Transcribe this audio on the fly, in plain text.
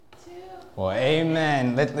Well,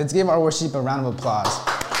 amen. Let's give our worship a round of applause.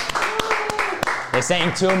 They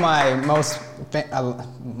sang two of my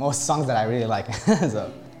most songs that I really like.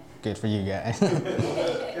 So, good for you guys.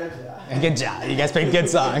 Good job. You guys picked good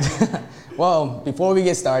songs. Well, before we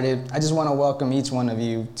get started, I just want to welcome each one of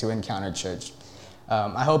you to Encounter Church.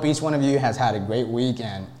 I hope each one of you has had a great week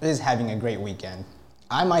and is having a great weekend.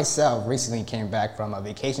 I myself recently came back from a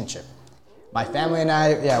vacation trip. My family and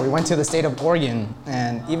I, we went to the state of Oregon,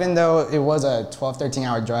 and even though it was a 12,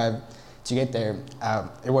 13-hour drive to get there,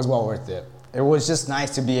 it was well worth it. It was just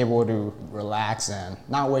nice to be able to relax and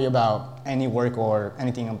not worry about any work or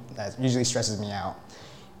anything that usually stresses me out.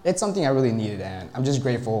 It's something I really needed, and I'm just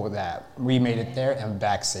grateful that we made it there and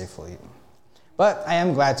back safely. But I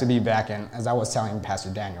am glad to be back, and as I was telling Pastor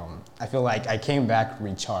Daniel, I feel like I came back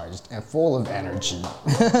recharged and full of energy.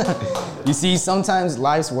 You see, sometimes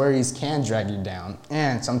life's worries can drag you down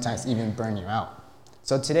and sometimes even burn you out.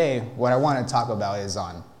 So today, what I want to talk about is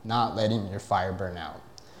on not letting your fire burn out.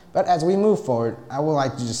 But as we move forward, I would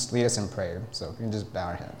like to just lead us in prayer, so we can just bow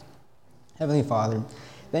our heads. Heavenly Father,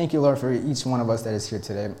 thank you, Lord, for each one of us that is here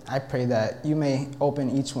today. I pray that you may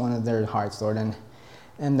open each one of their hearts, Lord,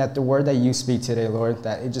 and that the word that you speak today, Lord,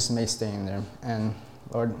 that it just may stay in there. And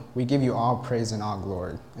Lord, we give you all praise and all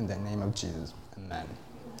glory in the name of Jesus. Amen.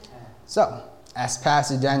 So, as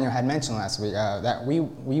Pastor Daniel had mentioned last week, that we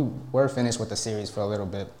were finished with the series for a little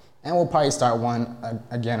bit, and we'll probably start one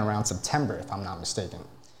again around September, if I'm not mistaken.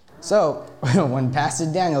 So, when Pastor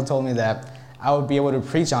Daniel told me that I would be able to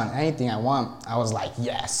preach on anything I want, I was like,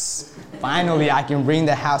 yes, finally I can bring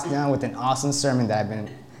the house down with an awesome sermon that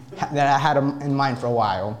I had in mind for a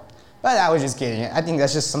while. But I was just kidding. I think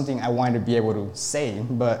that's just something I wanted to be able to say,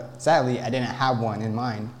 but sadly, I didn't have one in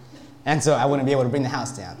mind. And so I wouldn't be able to bring the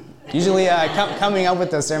house down. Usually, coming up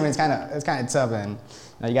with a sermon is kind of tough, and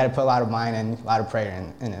you got to put a lot of mind and a lot of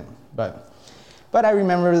prayer in it. But I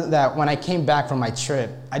remember that when I came back from my trip,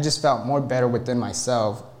 I just felt more better within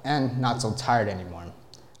myself and not so tired anymore.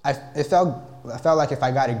 I felt like if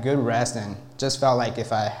I got a good rest and just felt like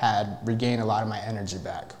if I had regained a lot of my energy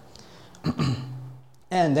back.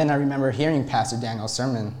 And then I remember hearing Pastor Daniel's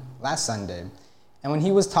sermon last Sunday. And when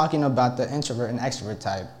he was talking about the introvert and extrovert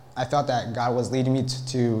type, I felt that God was leading me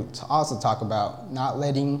to also talk about not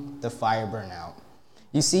letting the fire burn out.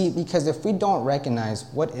 You see, because if we don't recognize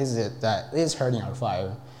what is it that is hurting our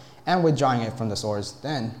fire and withdrawing it from the source,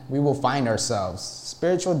 then we will find ourselves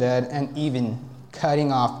spiritual dead and even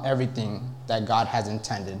cutting off everything that God has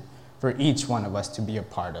intended for each one of us to be a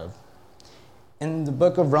part of. In the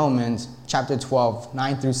book of Romans, chapter 12,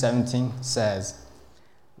 9 through 17 says,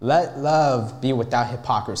 "Let love be without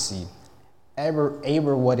hypocrisy.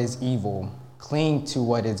 Abhor what is evil. Cling to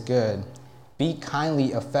what is good. Be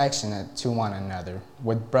kindly affectionate to one another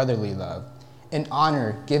with brotherly love. In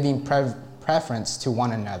honor, giving preference to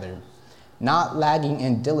one another. Not lagging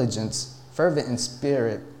in diligence, fervent in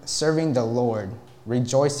spirit, serving the Lord,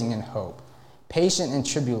 rejoicing in hope. Patient in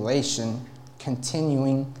tribulation,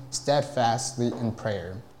 continuing steadfastly in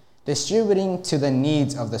prayer, distributing to the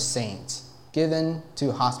needs of the saints, given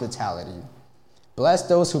to hospitality. Bless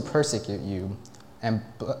those who persecute you, and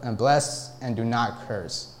bless and do not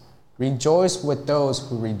curse. Rejoice with those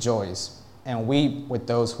who rejoice, and weep with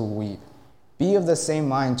those who weep. Be of the same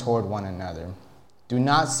mind toward one another. Do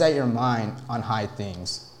not set your mind on high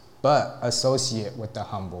things, but associate with the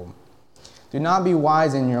humble. Do not be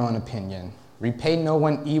wise in your own opinion. Repay no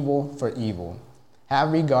one evil for evil.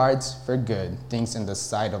 Have regards for good things in the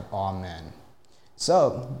sight of all men."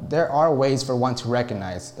 So, there are ways for one to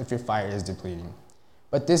recognize if your fire is depleting.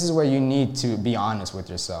 But this is where you need to be honest with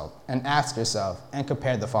yourself and ask yourself and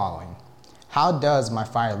compare the following. How does my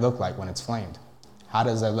fire look like when it's flamed? How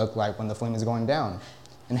does it look like when the flame is going down?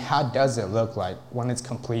 And how does it look like when it's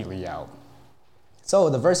completely out? So,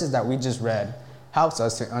 the verses that we just read helps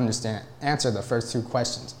us to answer the first two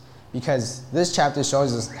questions, because this chapter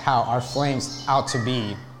shows us how our flames ought to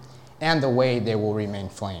be and the way they will remain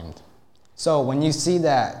flamed. So when you see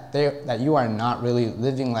that you are not really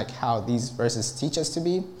living like how these verses teach us to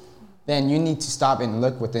be, then you need to stop and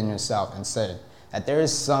look within yourself and say that there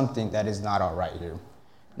is something that is not all right here.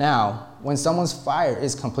 Now, when someone's fire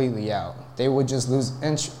is completely out, they would just lose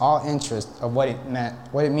all interest of what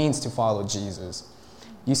it means to follow Jesus.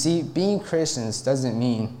 You see, being Christians doesn't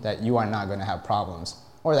mean that you are not going to have problems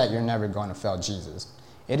or that you're never going to fail Jesus.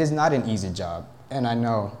 It is not an easy job, and I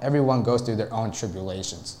know everyone goes through their own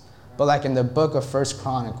tribulations. But like in the book of 1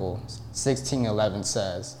 Chronicles 16:11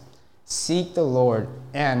 says, "Seek the Lord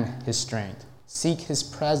and his strength. Seek his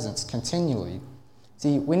presence continually."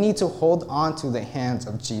 See, we need to hold on to the hands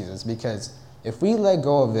of Jesus, because if we let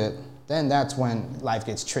go of it, then that's when life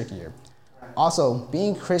gets trickier. Also,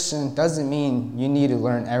 being Christian doesn't mean you need to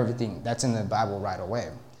learn everything that's in the Bible right away.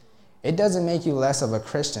 It doesn't make you less of a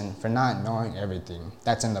Christian for not knowing everything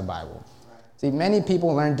that's in the Bible. See, many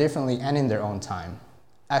people learn differently and in their own time.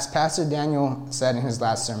 As Pastor Daniel said in his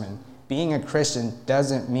last sermon, being a Christian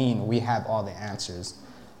doesn't mean we have all the answers.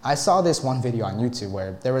 I saw this one video on YouTube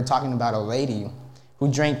where they were talking about a lady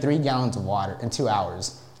who drank 3 gallons of water in 2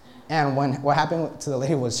 hours. And what happened to the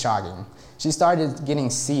lady was shocking. She started getting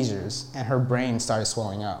seizures and her brain started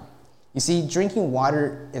swelling up. You see, drinking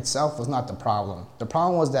water itself was not the problem. The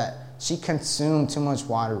problem was that she consumed too much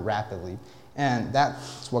water rapidly, and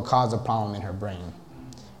that's what caused a problem in her brain.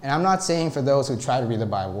 And I'm not saying for those who try to read the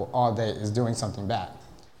Bible all day is doing something bad.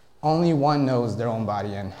 Only one knows their own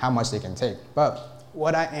body and how much they can take. But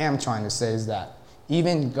what I am trying to say is that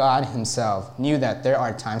even God himself knew that there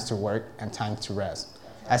are times to work and times to rest,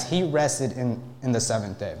 as he rested in the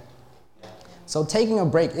 7th day. So taking a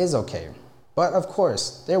break is okay. But of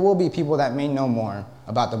course, there will be people that may know more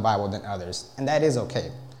about the Bible than others, and that is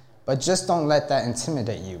okay. But just don't let that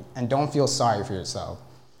intimidate you, and don't feel sorry for yourself.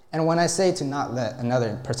 And when I say to not let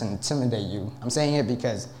another person intimidate you, I'm saying it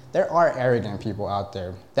because there are arrogant people out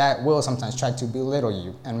there that will sometimes try to belittle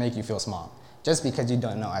you and make you feel small, just because you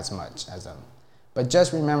don't know as much as them. But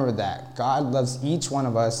just remember that God loves each one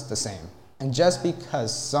of us the same. And just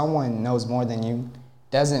because someone knows more than you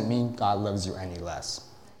doesn't mean God loves you any less.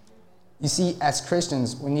 You see, as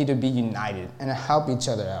Christians, we need to be united and help each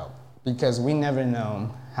other out because we never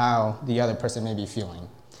know how the other person may be feeling.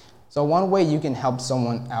 So one way you can help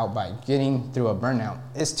someone out by getting through a burnout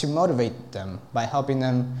is to motivate them by helping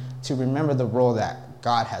them to remember the role that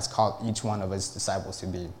God has called each one of his disciples to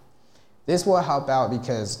be. This will help out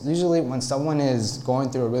because usually when someone is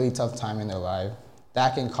going through a really tough time in their life,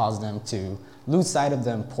 that can cause them to lose sight of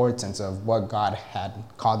the importance of what God had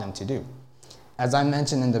called them to do. As I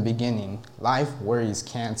mentioned in the beginning, life worries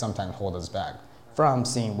can sometimes hold us back from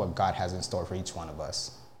seeing what God has in store for each one of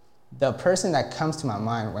us. The person that comes to my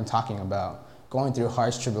mind when talking about going through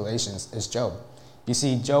harsh tribulations is Job. You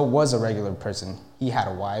see, Job was a regular person. He had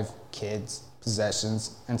a wife, kids,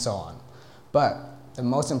 possessions, and so on. But the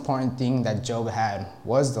most important thing that Job had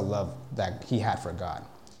was the love that he had for God.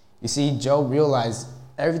 You see, Job realized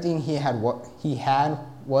everything he had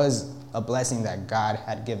was a blessing that God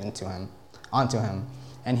had given to him, onto him,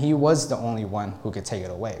 and he was the only one who could take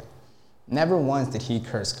it away. Never once did he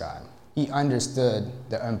curse God. He understood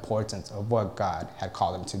the importance of what God had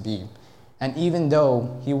called him to be. And even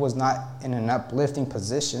though he was not in an uplifting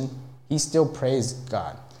position, he still praised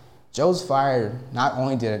God. Job's fire, not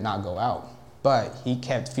only did it not go out, but he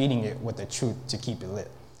kept feeding it with the truth to keep it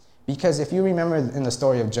lit. Because if you remember in the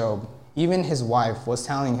story of Job, even his wife was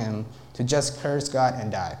telling him to just curse God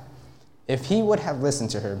and die. If he would have listened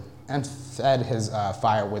to her and fed his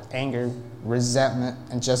fire with anger, resentment,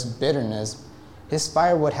 and just bitterness, his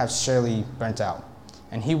fire would have surely burnt out,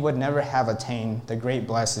 and he would never have attained the great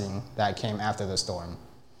blessing that came after the storm.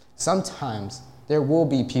 Sometimes there will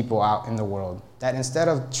be people out in the world that instead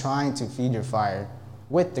of trying to feed your fire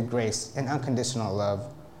with the grace and unconditional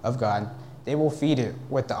love of God, they will feed it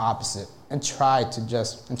with the opposite and try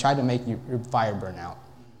to make your fire burn out,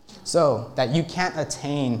 so that you can't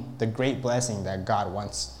attain the great blessing that God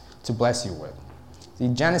wants to bless you with. See,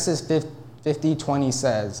 Genesis 50:20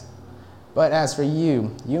 says, "But as for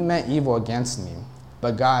you, you meant evil against me,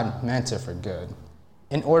 but God meant it for good,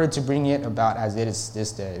 in order to bring it about as it is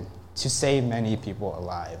this day, to save many people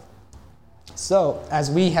alive." So, as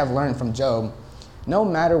we have learned from Job, no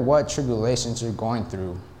matter what tribulations you're going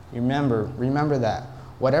through, remember that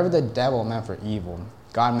whatever the devil meant for evil,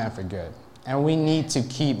 God meant for good. And we need to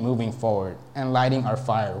keep moving forward and lighting our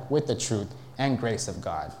fire with the truth and grace of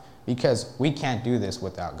God, because we can't do this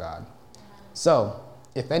without God. So,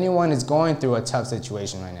 if anyone is going through a tough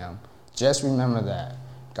situation right now, just remember that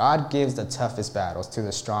God gives the toughest battles to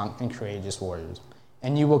the strong and courageous warriors,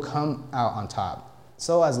 and you will come out on top.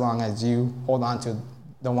 So as long as you hold on to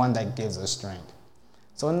the one that gives us strength.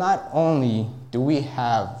 So not only do we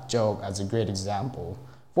have Job as a great example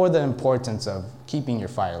for the importance of keeping your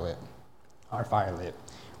fire lit, our fire lit,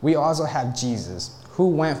 we also have Jesus, who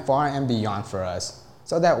went far and beyond for us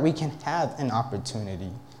so that we can have an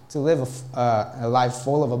opportunity to live a life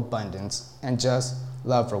full of abundance and just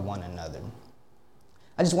love for one another.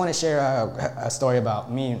 I just want to share a story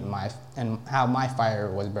about me and how my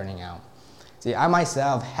fire was burning out. See, I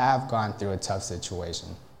myself have gone through a tough situation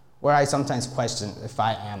where I sometimes question if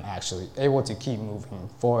I am actually able to keep moving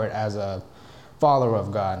forward as a follower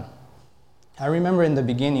of God. I remember in the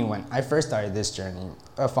beginning when I first started this journey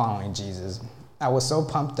of following Jesus, I was so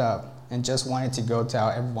pumped up and just wanted to go tell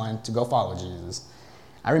everyone to go follow Jesus.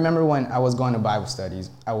 I remember when I was going to Bible studies,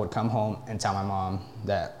 I would come home and tell my mom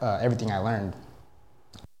that everything I learned.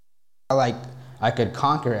 Like I could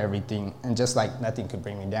conquer everything and just like nothing could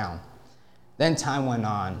bring me down. Then time went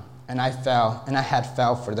on and I had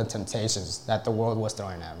fell for the temptations that the world was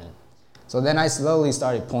throwing at me. So then I slowly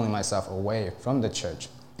started pulling myself away from the church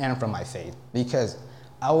and from my faith because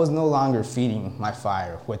I was no longer feeding my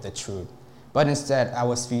fire with the truth, but instead I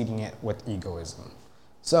was feeding it with egoism.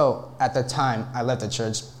 So at the time I left the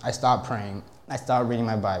church, I stopped praying, I started reading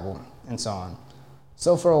my Bible, and so on.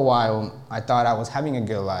 So for a while, I thought I was having a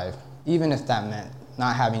good life, even if that meant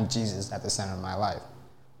not having Jesus at the center of my life.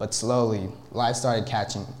 But slowly, life started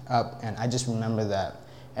catching up, and I just remember that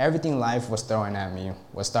everything life was throwing at me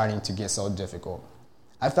was starting to get so difficult.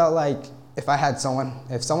 I felt like if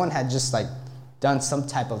someone had just like done some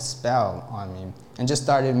type of spell on me and just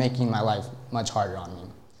started making my life much harder on me.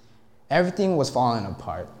 Everything was falling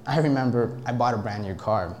apart. I remember I bought a brand new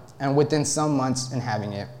car, and within some months in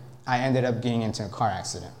having it, I ended up getting into a car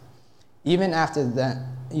accident. Even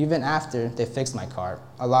after they fixed my car,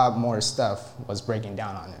 a lot more stuff was breaking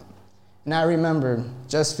down on it. And I remember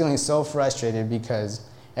just feeling so frustrated because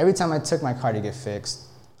every time I took my car to get fixed,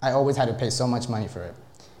 I always had to pay so much money for it.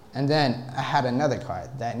 And then I had another car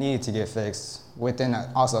that needed to get fixed within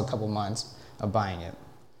also a couple months of buying it.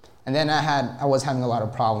 And then I was having a lot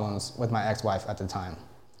of problems with my ex-wife at the time.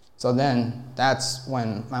 So then that's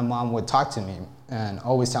when my mom would talk to me and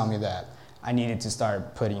always tell me that I needed to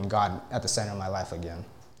start putting God at the center of my life again.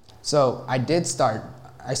 So I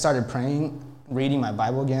started praying, reading my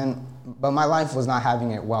Bible again, but my life was not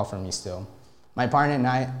having it well for me still. My partner and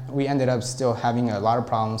I, we ended up still having a lot of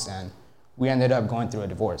problems, and we ended up going through a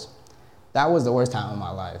divorce. That was the worst time of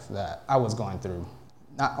my life that I was going through.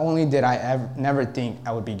 Not only did I never think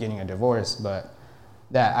I would be getting a divorce, but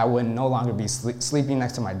that I would no longer be sleeping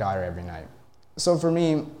next to my daughter every night. So for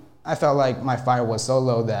me, I felt like my fire was so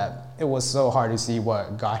low that it was so hard to see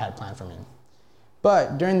what God had planned for me.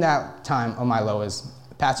 But during that time of my lowest,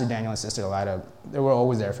 Pastor Daniel and Sister Elida, they were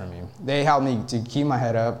always there for me. They helped me to keep my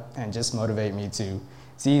head up and just motivate me to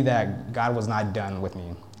see that God was not done with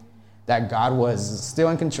me, that God was still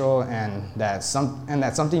in control, and that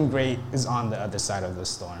something great is on the other side of the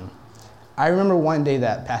storm. I remember one day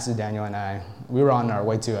that Pastor Daniel and we were on our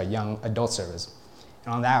way to a young adult service.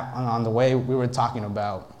 And on the way, we were talking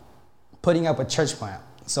about putting up a church plant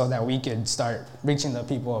so that we could start reaching the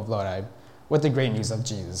people of Lodi with the great news of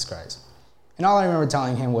Jesus Christ. And all I remember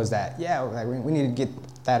telling him was that, we need to get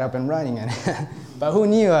that up and running. But who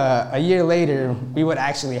knew a year later, we would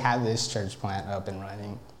actually have this church plant up and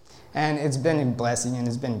running. And it's been a blessing, and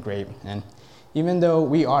it's been great. And even though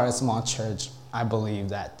we are a small church, I believe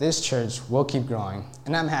that this church will keep growing.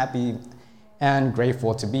 And I'm happy and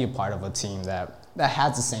grateful to be a part of a team that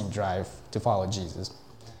has the same drive to follow Jesus.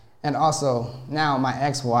 And also, now my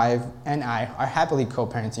ex-wife and I are happily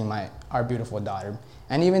co-parenting our beautiful daughter.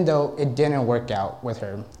 And even though it didn't work out with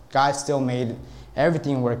her, God still made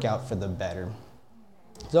everything work out for the better.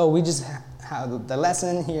 So we just have the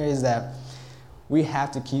lesson here is that we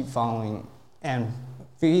have to keep following and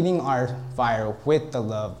feeding our fire with the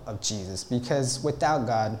love of Jesus, because without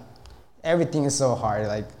God, everything is so hard.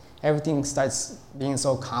 Like everything starts being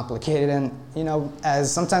so complicated, and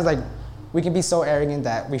as sometimes we can be so arrogant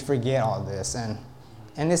that we forget all this, and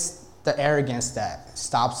it's the arrogance that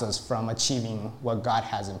stops us from achieving what God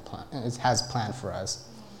has planned for us.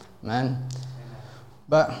 Amen.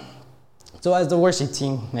 But so as the worship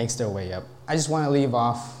team makes their way up, I just want to leave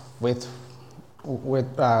off with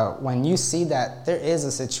when you see that there is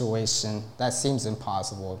a situation that seems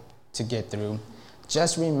impossible to get through,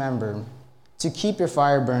 just remember to keep your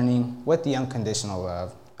fire burning with the unconditional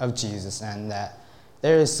love of Jesus, and that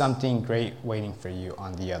there is something great waiting for you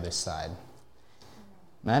on the other side.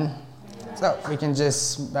 Amen? So we can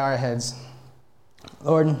just bow our heads.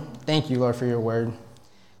 Lord, thank you, Lord, for your word.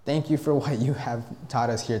 Thank you for what you have taught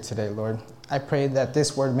us here today, Lord. I pray that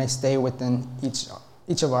this word may stay within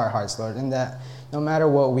each of our hearts, Lord, and that no matter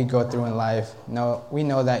what we go through in life, we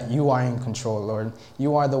know that you are in control, Lord.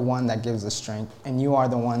 You are the one that gives us strength, and you are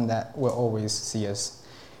the one that will always see us,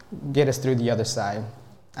 get us through the other side.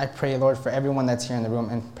 I pray, Lord, for everyone that's here in the room,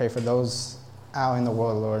 and pray for those out in the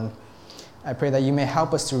world, Lord. I pray that you may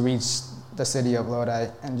help us to reach the city of Lodi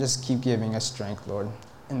and just keep giving us strength, Lord.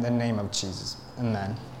 In the name of Jesus, amen.